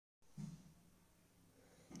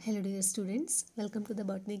Hello dear students, welcome to the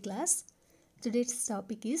botany class. Today's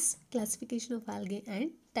topic is classification of algae and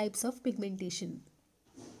types of pigmentation.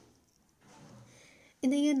 In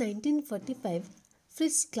the year 1945,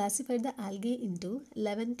 Fritz classified the algae into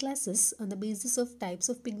 11 classes on the basis of types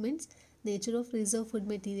of pigments, nature of reserve food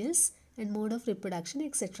materials and mode of reproduction,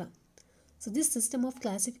 etc. So this system of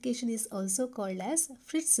classification is also called as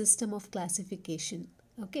Fritz system of classification.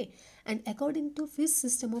 Okay, and according to Fritz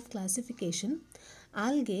system of classification,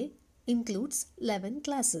 algae includes 11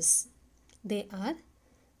 classes. They are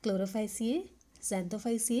Chlorophyceae,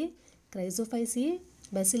 Xanthophyceae, Chrysophyceae,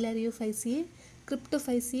 Bacillariophyceae,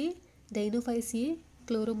 Cryptophyceae, Dinophyceae,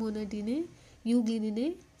 Chloromonadinae,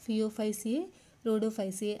 Euglycinae, Phaeophyceae,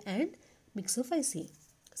 Rhodophyceae and Mixophyceae.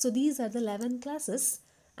 So these are the 11 classes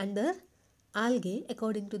under algae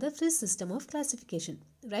according to the Fritz system of classification,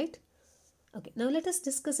 right? Okay, now let us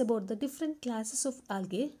discuss about the different classes of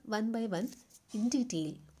algae one by one in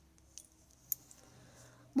detail.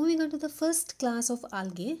 Moving on to the first class of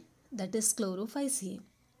algae, that is Chlorophyceae.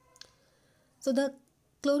 So the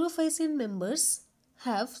Chlorophycean members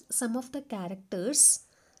have some of the characters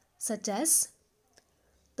such as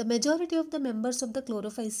the majority of the members of the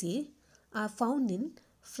Chlorophyceae are found in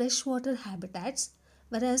freshwater habitats,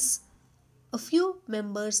 whereas a few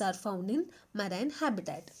members are found in marine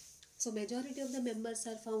habitat. So majority of the members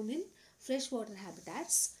are found in freshwater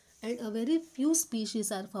habitats and a very few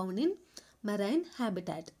species are found in marine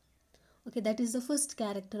habitat. Okay, that is the first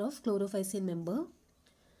character of Chlorophycean member.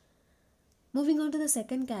 Moving on to the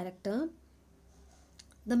second character,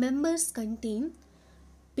 the members contain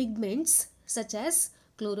pigments such as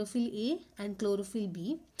chlorophyll A and chlorophyll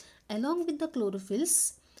B. Along with the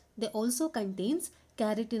chlorophylls, they also contains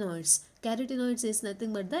carotenoids. Carotenoids is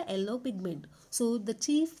nothing but the yellow pigment. So the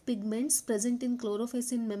chief pigments present in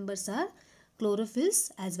Chlorophycean members are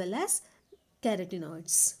chlorophylls as well as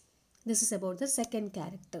carotenoids. This is about the second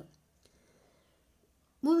character.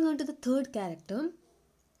 Moving on to the third character,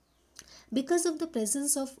 because of the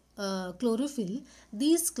presence of chlorophyll,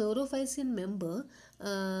 these Chlorophycean members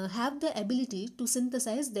have the ability to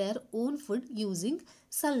synthesize their own food using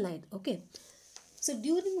sunlight. Okay, so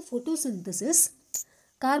during photosynthesis,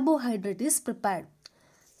 carbohydrate is prepared.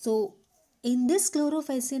 So in this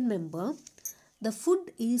Chlorophycean member, the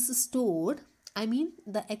food is stored,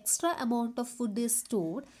 the extra amount of food is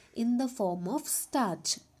stored in the form of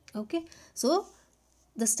starch. Okay, so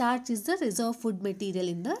the starch is the reserve food material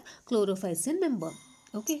in the Chlorophycean member.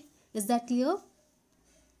 Okay, is that clear?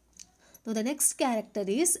 Now the next character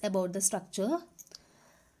is about the structure.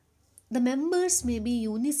 The members may be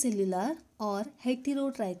unicellular or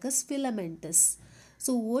heterotrichous filamentous.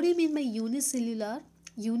 So what do you mean by unicellular?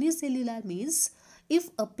 Unicellular means if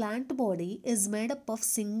a plant body is made up of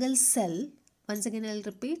single cell, once again I will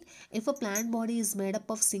repeat, if a plant body is made up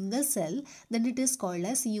of single cell, then it is called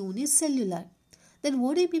as unicellular. Then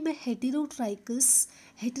what do you mean by heterotrichous?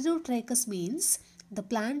 Heterotrichous means the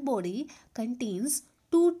plant body contains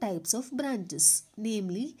two types of branches,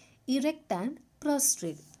 namely erect and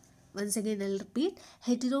prostrate. Once again I will repeat,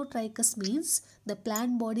 heterotrichous means the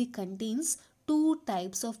plant body contains two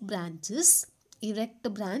types of branches.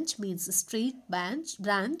 Erect branch means straight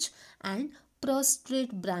branch and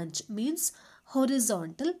prostrate branch means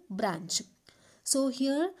horizontal branch. So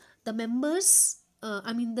here the members,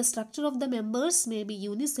 the structure of the members may be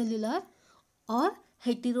unicellular or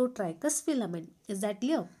heterotrichous filament. Is that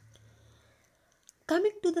clear?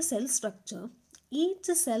 Coming to the cell structure, each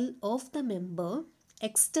cell of the member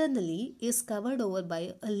externally is covered over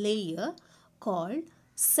by a layer called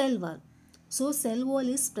cell wall. So cell wall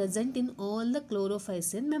is present in all the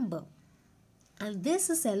Chlorophycean member, and this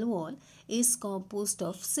cell wall is composed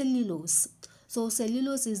of cellulose. So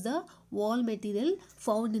cellulose is the wall material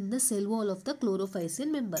found in the cell wall of the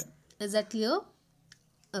Chlorophycean member. Is that clear?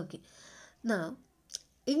 Okay. Now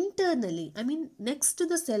internally, next to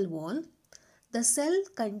the cell wall, the cell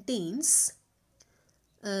contains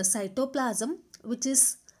cytoplasm, which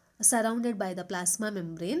is surrounded by the plasma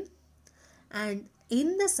membrane, and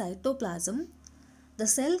in the cytoplasm the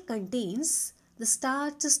cell contains the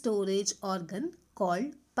starch storage organ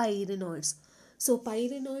called pyrenoids. So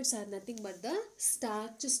pyrenoids are nothing but the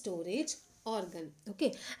starch storage organ.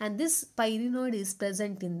 Okay, and this pyrenoid is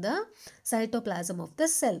present in the cytoplasm of the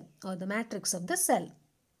cell or the matrix of the cell.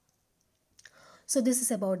 So this is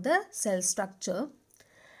about the cell structure,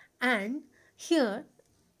 and here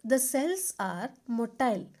the cells are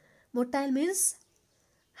motile. Motile means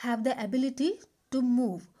have the ability to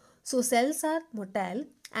move. So cells are motile,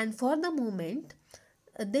 and for the movement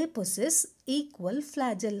they possess equal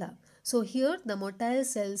flagella. So here the motile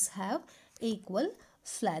cells have equal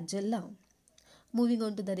flagella. Moving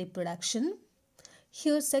on to the reproduction.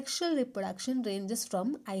 Here sexual reproduction ranges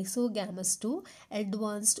from isogamous to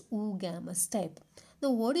advanced oogamous type.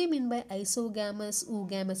 Now what do you mean by isogamous,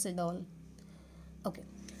 oogamous and all? Okay.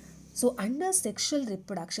 So under sexual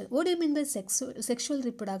reproduction, what do you mean by sexual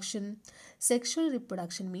reproduction? Sexual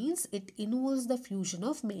reproduction means it involves the fusion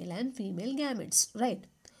of male and female gametes, right?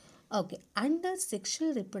 Okay, under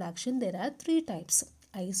sexual reproduction there are three types: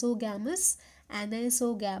 isogamous,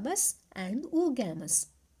 anisogamous and oogamous.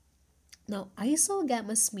 Now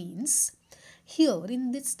isogamous means here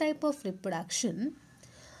in this type of reproduction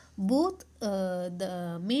both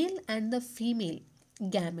the male and the female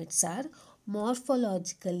gametes are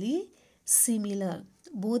morphologically similar.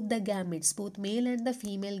 Both the gametes, both male and the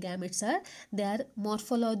female gametes they are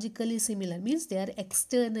morphologically similar, means they are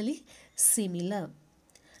externally similar.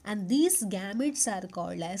 And these gametes are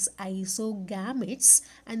called as isogametes,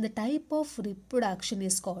 and the type of reproduction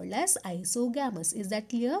is called as isogamous. Is that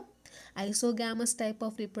clear? Isogamous type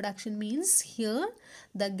of reproduction means here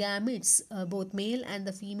the gametes, both male and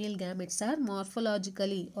the female gametes are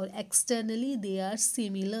morphologically or externally they are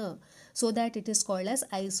similar, so that it is called as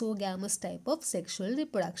isogamous type of sexual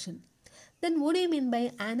reproduction. Then what do you mean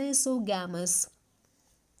by anisogamous?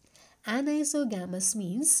 Anisogamous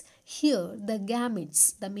means here the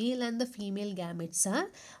gametes, the male and the female gametes are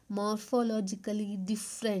morphologically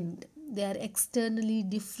different. They are externally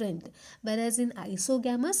different. Whereas in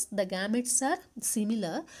isogamous, the gametes are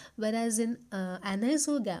similar. Whereas in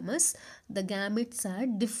anisogamous, the gametes are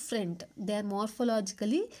different. They are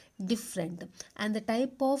morphologically different. And the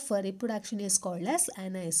type of reproduction is called as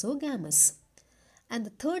anisogamous. And the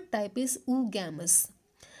third type is oogamous.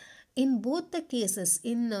 In both the cases,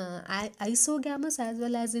 in isogamous as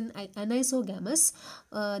well as in anisogamous,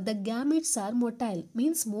 the gametes are motile,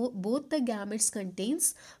 means both the gametes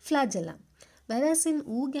contains flagella. Whereas in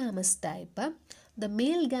oogamous type, the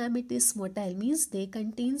male gamete is motile, means they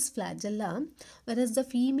contains flagella, whereas the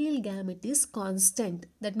female gamete is constant,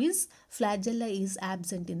 that means flagella is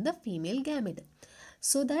absent in the female gamete.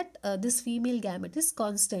 So that this female gamete is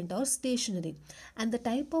constant or stationary, and the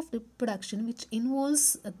type of reproduction which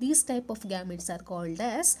involves these type of gametes are called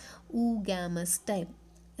as oogamous type.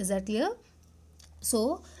 Is that clear?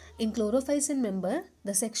 So in chlorophycine member,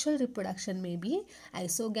 the sexual reproduction may be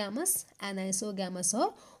isogamous, anisogamous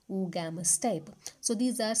or oogamous type. So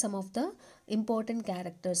these are some of the important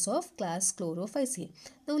characters of class Chlorophyceae.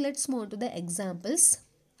 Now let's move on to the examples.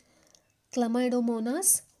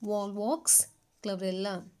 Chlamydomonas, volvox,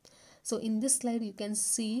 chlorella. So in this slide you can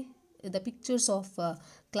see the pictures of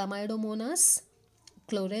Chlamydomonas,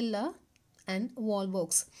 chlorella and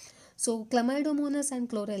volvox. So Chlamydomonas and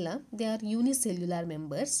chlorella, they are unicellular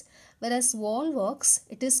members, whereas volvox,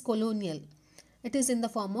 it is colonial. It is in the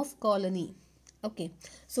form of colony. Okay,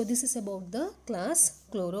 so this is about the class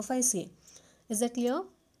Chlorophyceae. Is that clear?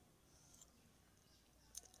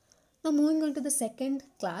 Now moving on to the second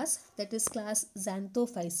class, that is class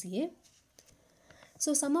Xanthophyceae.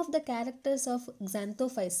 So some of the characters of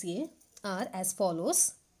Xanthophyceae are as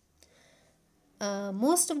follows.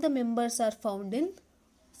 Most of the members are found in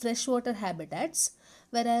freshwater habitats,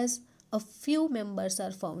 whereas a few members are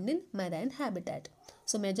found in marine habitat.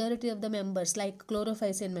 So majority of the members, like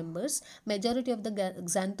Chlorophycean members, majority of the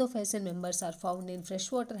Xanthophycean members are found in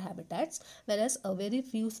freshwater habitats, whereas a very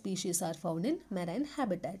few species are found in marine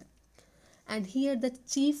habitat. And here the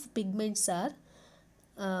chief pigments are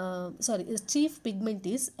chief pigment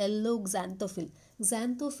is yellow xanthophyll.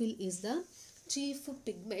 Xanthophyll is the chief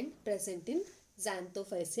pigment present in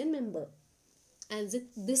Xanthophycean member, and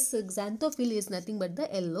this xanthophyll is nothing but the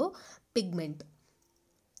yellow pigment.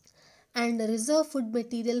 And the reserve food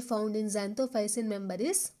material found in Xanthophycean member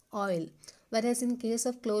is oil, whereas in case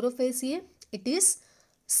of Chlorophyceae it is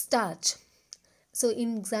starch. So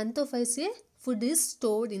in Xanthophyceae, food is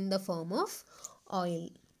stored in the form of oil.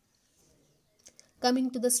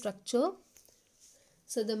 Coming to the structure,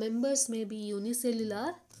 so the members may be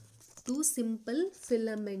unicellular to simple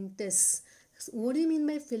filamentous. So what do you mean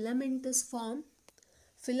by filamentous form?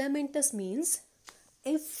 Filamentous means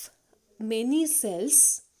if many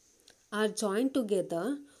cells are joined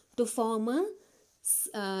together to form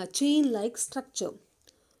a chain-like structure.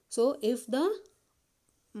 So if the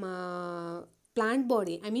plant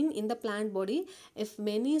body, in the plant body, if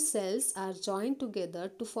many cells are joined together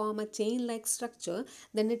to form a chain-like structure,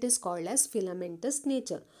 then it is called as filamentous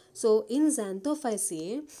nature. So in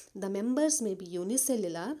Xanthophyceae, the members may be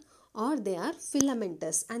unicellular or they are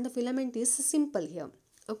filamentous, and the filament is simple here.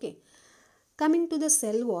 Okay. Coming to the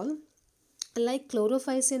cell wall, like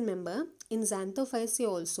Chlorophycean member, in Xanthophyceae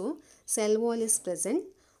also cell wall is present,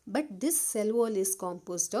 but this cell wall is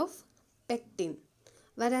composed of pectin.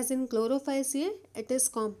 Whereas in chlorophyceae, it is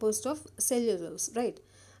composed of cellulose, right?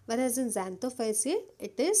 Whereas in xanthophyceae,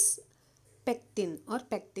 it is pectin or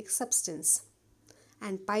pectic substance.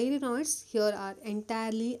 And pyrenoids here are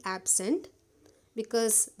entirely absent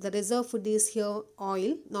because the reserve food is here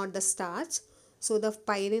oil, not the starch. So the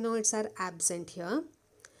pyrenoids are absent here.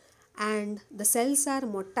 And the cells are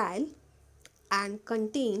motile and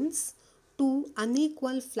contains two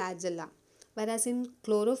unequal flagella. Whereas in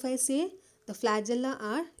chlorophyceae, the flagella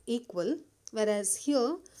are equal, whereas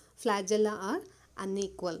here flagella are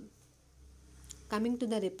unequal. Coming to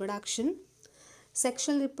the reproduction,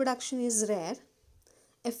 sexual reproduction is rare.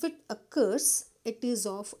 If it occurs, it is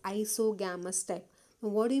of isogamous type. Now,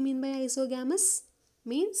 what do you mean by isogamous?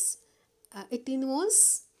 Means it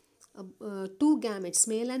involves two gametes,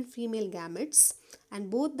 male and female gametes, and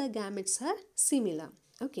both the gametes are similar.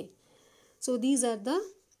 Okay, so these are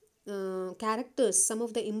the characters, some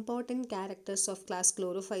of the important characters of class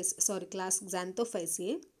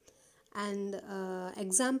Xanthophyceae. And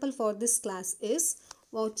example for this class is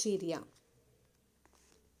Vaucheria.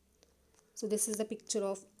 So this is the picture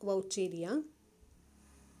of Vaucheria.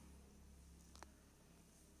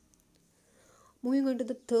 Moving on to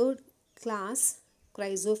the third class,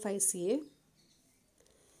 Chrysophyceae.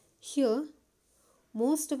 Here,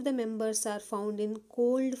 most of the members are found in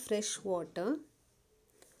cold fresh water,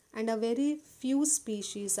 and a very few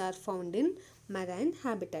species are found in marine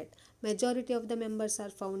habitat. Majority of the members are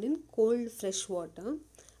found in cold fresh water,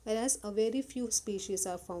 whereas a very few species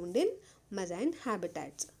are found in marine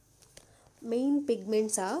habitats. Main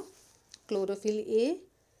pigments are chlorophyll A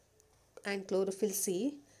and chlorophyll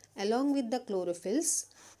C. Along with the chlorophylls,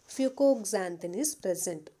 fucoxanthin is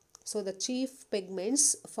present. So the chief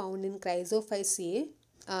pigments found in Chrysophyceae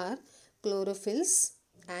are chlorophylls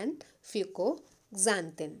and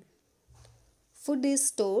fucoxanthin. Food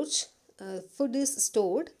is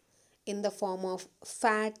stored in the form of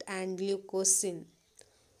fat and glucosin.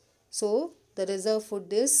 So the reserve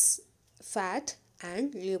food is fat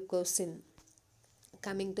and glucosin.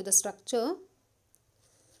 Coming to the structure,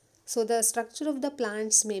 so the structure of the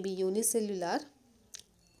plants may be unicellular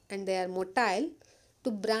and they are motile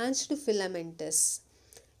to branched filamentous.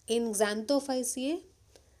 In Xanthophyceae,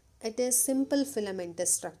 it is simple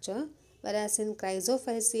filamentous structure, whereas in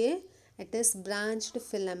Chrysophyceae, it is branched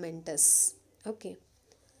filamentous. Okay,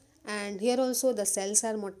 and here also the cells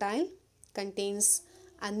are motile, contains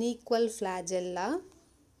unequal flagella,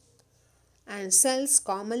 and cells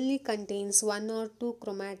commonly contains one or two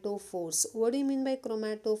chromatophores. What do you mean by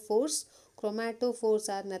chromatophores? Chromatophores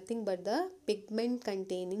are nothing but the pigment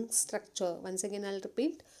containing structure. Once again I'll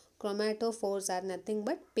repeat, chromatophores are nothing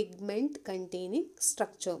but pigment containing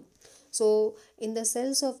structure. So in the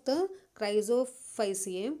cells of the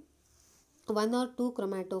Chrysophyceae, one or two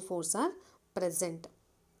chromatophores are present.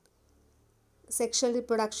 Sexual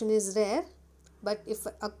reproduction is rare, but if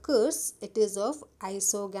occurs, it is of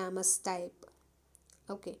isogamous type.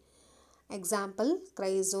 Okay, example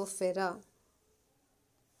Chrysophera.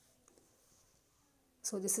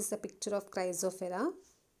 So this is the picture of Chrysophera,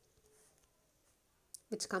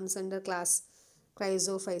 which comes under class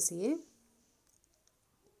Chrysophyceae.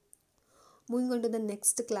 Moving on to the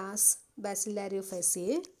next class,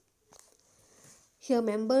 Bacillariophyceae. Here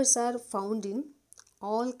members are found in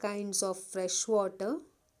all kinds of freshwater,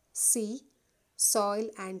 sea, soil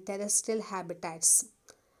and terrestrial habitats.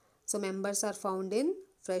 So members are found in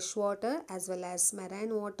freshwater as well as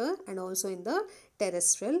marine water and also in the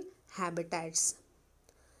terrestrial habitats.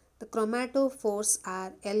 The chromatophores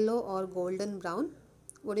are yellow or golden brown.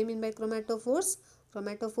 What do you mean by chromatophores?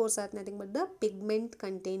 Chromatophores are nothing but the pigment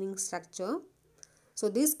containing structure. So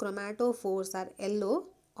these chromatophores are yellow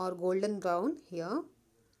or golden brown here.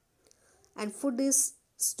 And food is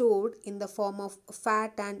stored in the form of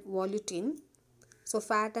fat and volutin. So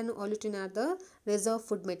fat and volutin are the reserve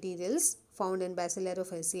food materials found in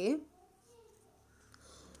Bacillariophyceae.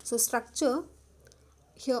 So structure,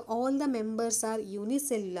 here all the members are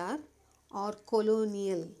unicellular or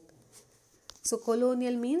colonial. So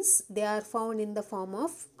colonial means they are found in the form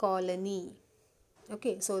of colony.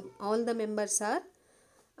 Okay, so all the members are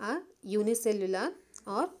unicellular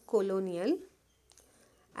or colonial.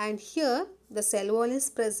 And here the cell wall is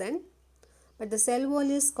present, but the cell wall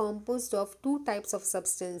is composed of two types of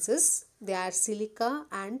substances. They are silica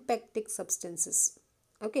and pectic substances.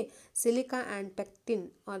 Okay, silica and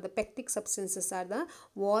pectin or the pectic substances are the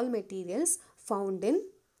wall materials found in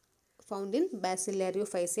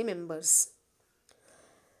Bacillariophyceae members.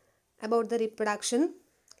 About the reproduction,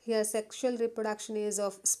 here sexual reproduction is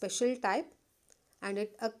of special type and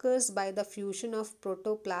it occurs by the fusion of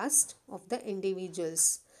protoplast of the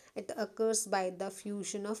individuals. It occurs by the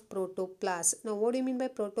fusion of protoplast. Now what do you mean by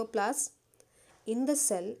protoplast? In the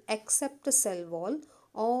cell, except the cell wall,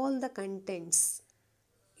 all the contents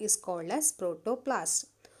is called as protoplast.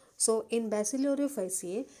 So in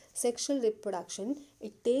Basilorophyceae, sexual reproduction,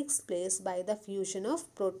 it takes place by the fusion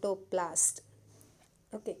of protoplast.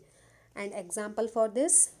 Okay, and example for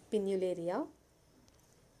this, Pinularia,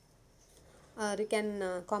 you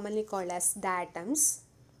can commonly call as diatoms.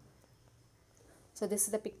 So this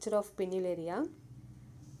is the picture of Pinularia.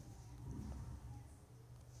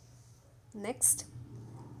 Next,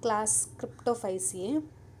 class Cryptophyceae.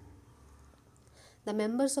 The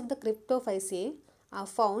members of the Cryptophyceae are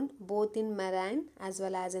found both in marine as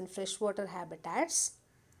well as in freshwater habitats.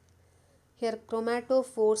 Here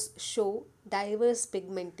chromatophores show diverse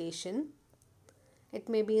pigmentation. It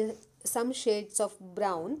may be some shades of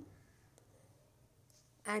brown,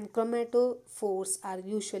 and chromatophores are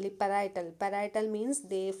usually parietal. Parietal means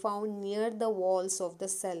they found near the walls of the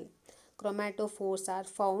cell. Chromatophores are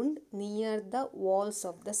found near the walls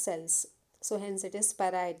of the cells. So hence it is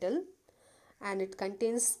parietal, and it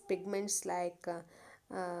contains pigments like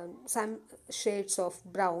some shades of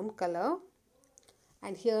brown color.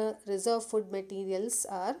 And here reserve food materials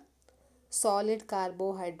are solid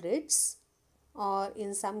carbohydrates, or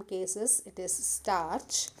in some cases it is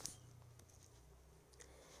starch.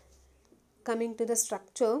 Coming to the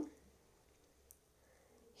structure,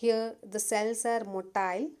 here the cells are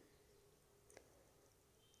motile,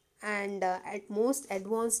 and at most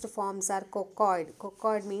advanced forms are coccoid.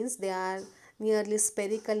 Coccoid means they are nearly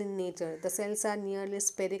spherical in nature. The cells are nearly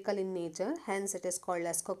spherical in nature, hence it is called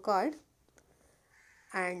as coccoid.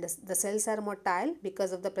 And the cells are motile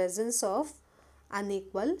because of the presence of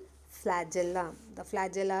unequal flagella. The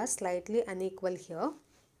flagella are slightly unequal here.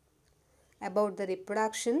 About the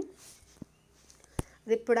reproduction,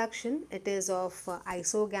 it is of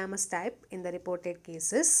isogamous type in the reported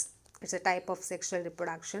cases. It's a type of sexual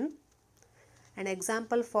reproduction. An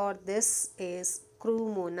example for this is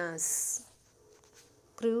Chromonas.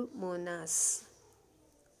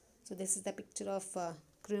 So this is the picture of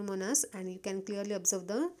Chromonas, and you can clearly observe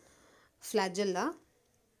the flagella.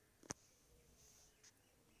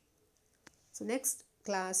 So next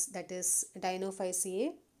class, that is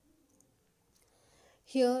Dinophyceae.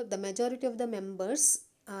 Here the majority of the members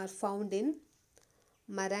are found in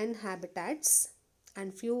marine habitats,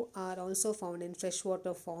 and few are also found in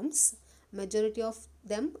freshwater forms. Majority of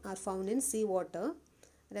them are found in seawater,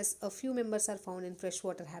 whereas a few members are found in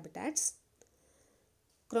freshwater habitats.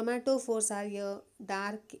 Chromatophores are here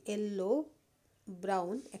dark yellow,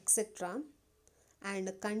 brown, etc., and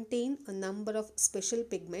contain a number of special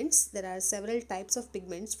pigments. There are several types of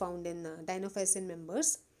pigments found in Dinophycean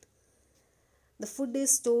members. The food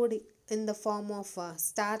is stored in the form of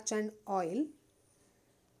starch and oil.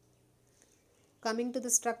 Coming to the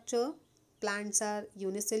structure, plants are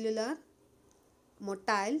unicellular,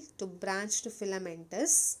 motile to branched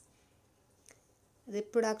filamentous.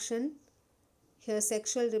 Reproduction, here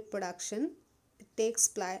sexual reproduction, it takes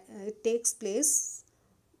place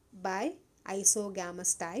by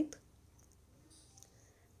isogamous type.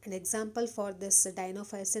 An example for this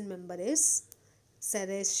Dinophycean member is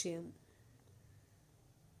Serraceum.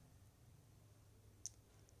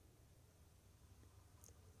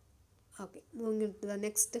 Okay, moving into the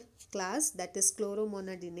next class, that is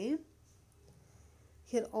Chloromonadinae.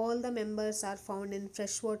 Here all the members are found in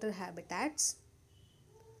freshwater habitats.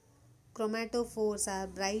 Chromatophores are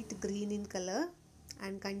bright green in color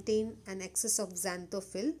and contain an excess of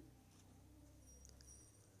xanthophyll.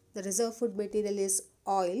 The reserve food material is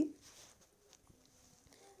oil.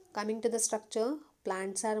 Coming to the structure,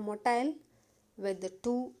 plants are motile with the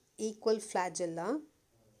two equal flagella.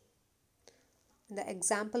 The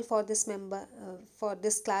example for this for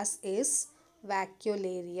this class is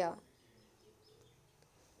Vacuolaria.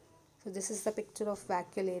 So this is the picture of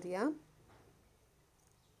Vacuolaria.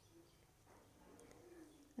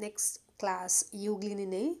 Next class,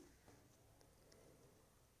 Eugleninae.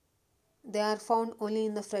 They are found only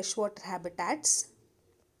in the freshwater habitats,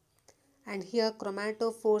 and here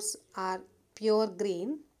chromatophores are pure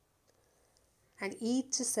green, and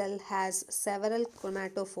each cell has several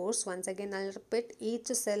chromatophores. Once again I'll repeat, each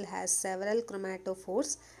cell has several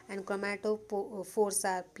chromatophores, and chromatophores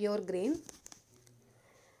are pure green.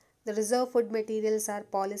 The reserve food materials are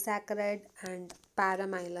polysaccharide and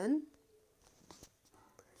paramylon.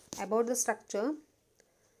 About the structure,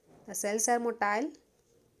 the cells are motile,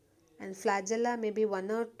 and flagella may be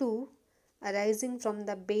one or two, arising from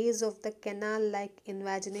the base of the canal-like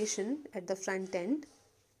invagination at the front end.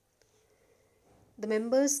 The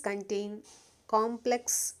members contain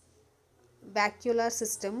complex vacuolar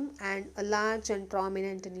system and a large and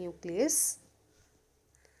prominent nucleus.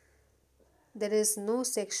 There is no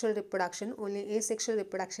sexual reproduction, only asexual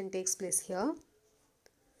reproduction takes place here.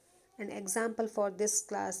 An example for this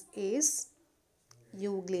class is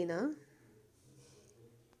Euglena.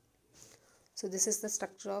 So this is the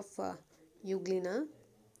structure of Euglena.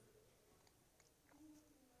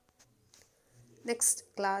 Next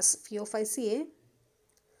class Phaeophyceae.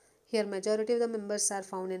 Here majority of the members are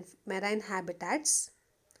found in marine habitats.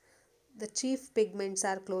 The chief pigments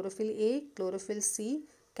are chlorophyll A, chlorophyll C,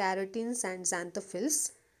 carotenes and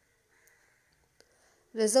xanthophylls.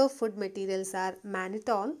 Reserve food materials are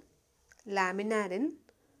mannitol, laminarin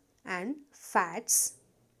and fats.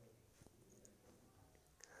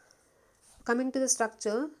 Coming to the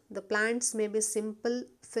structure, the plants may be simple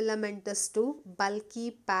filamentous to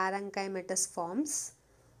bulky parenchymatous forms.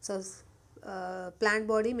 So, plant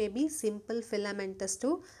body may be simple filamentous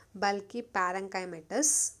to bulky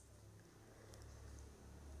parenchymatous.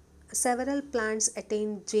 Several plants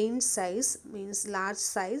attain giant size, means large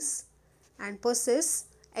size, and possess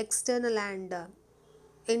external and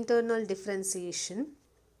internal differentiation.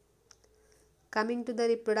 Coming to the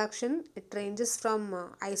reproduction, it ranges from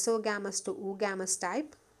isogamous to oogamous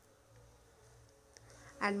type,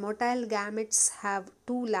 and motile gametes have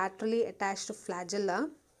two laterally attached flagella.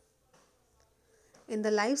 In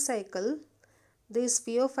the life cycle, these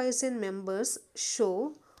Phaeophycean members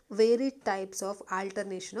show varied types of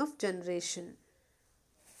alternation of generation.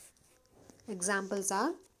 Examples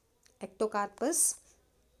are ectocarpus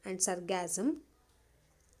and sargassum.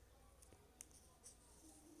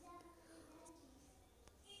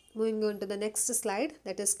 Moving on to the next slide,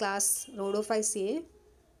 that is class Rhodophyceae.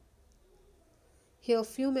 Here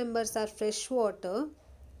few members are freshwater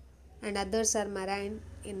and others are marine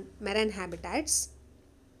in marine habitats.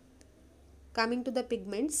 Coming to the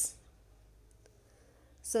pigments,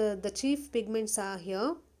 so the chief pigments are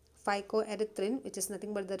here phycoerythrin, which is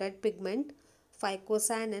nothing but the red pigment,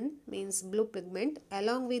 phycocyanin means blue pigment.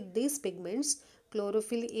 Along with these pigments,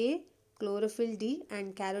 chlorophyll A, chlorophyll D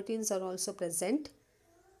and carotenes are also present.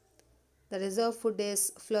 The reserve food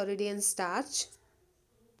is Floridian starch.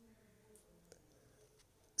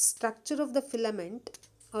 Structure of the filament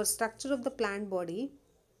or structure of the plant body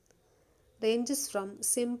ranges from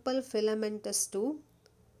simple filamentous to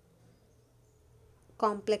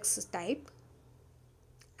complex type,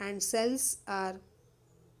 and cells are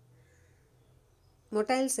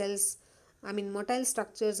motile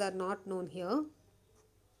structures are not known here.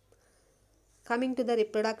 Coming to the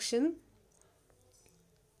reproduction,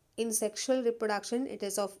 in sexual reproduction it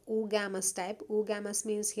is of oogamous type. Oogamous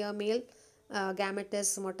means here male gamete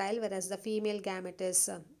is motile, whereas the female gamete is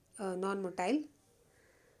non-motile.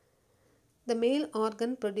 The male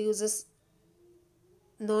organ produces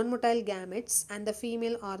non-motile gametes and the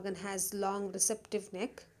female organ has long receptive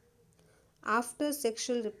neck. After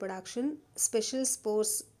sexual reproduction, special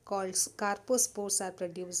spores called carpospores are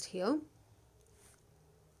produced here.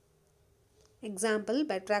 Example,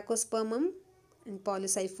 Batrachospermum and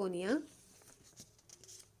Polysiphonia.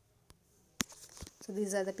 So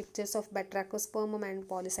these are the pictures of Batrachospermum and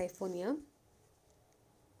Polysiphonia.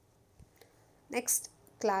 Next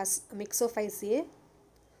class Mixophyceae.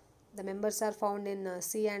 The members are found in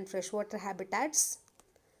sea and freshwater habitats.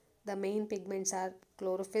 The main pigments are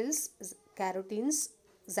chlorophylls, carotenes,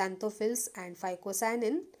 xanthophylls and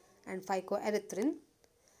phycocyanin and phycoerythrin.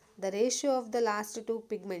 The ratio of the last two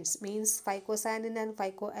pigments, means phycocyanin and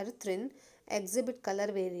phycoerythrin, exhibit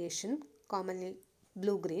color variation, commonly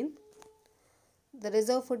blue-green. The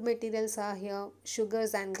reserve food materials are here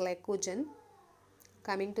sugars and glycogen.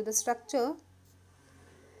 Coming to the structure,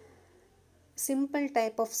 simple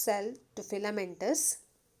type of cell to filamentous,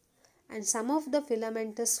 and some of the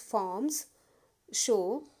filamentous forms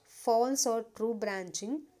show false or true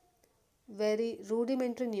branching, very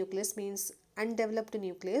rudimentary nucleus means undeveloped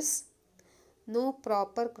nucleus, no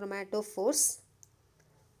proper chromatophores,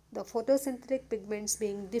 the photosynthetic pigments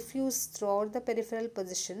being diffused throughout the peripheral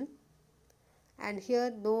position, and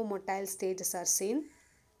here no motile stages are seen.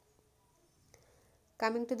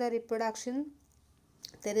 Coming to the reproduction,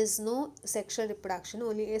 there is no sexual reproduction,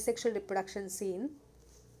 only asexual reproduction seen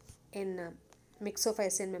in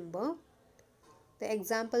Mixophycean member. The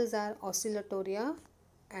examples are Oscillatoria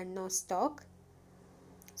and nostoc.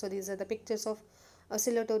 So these are the pictures of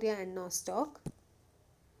Oscillatoria and nostoc.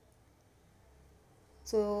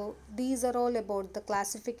 So these are all about the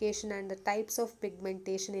classification and the types of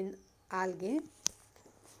pigmentation in algae.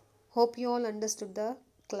 Hope you all understood the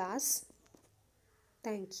class.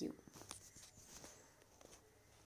 Thank you.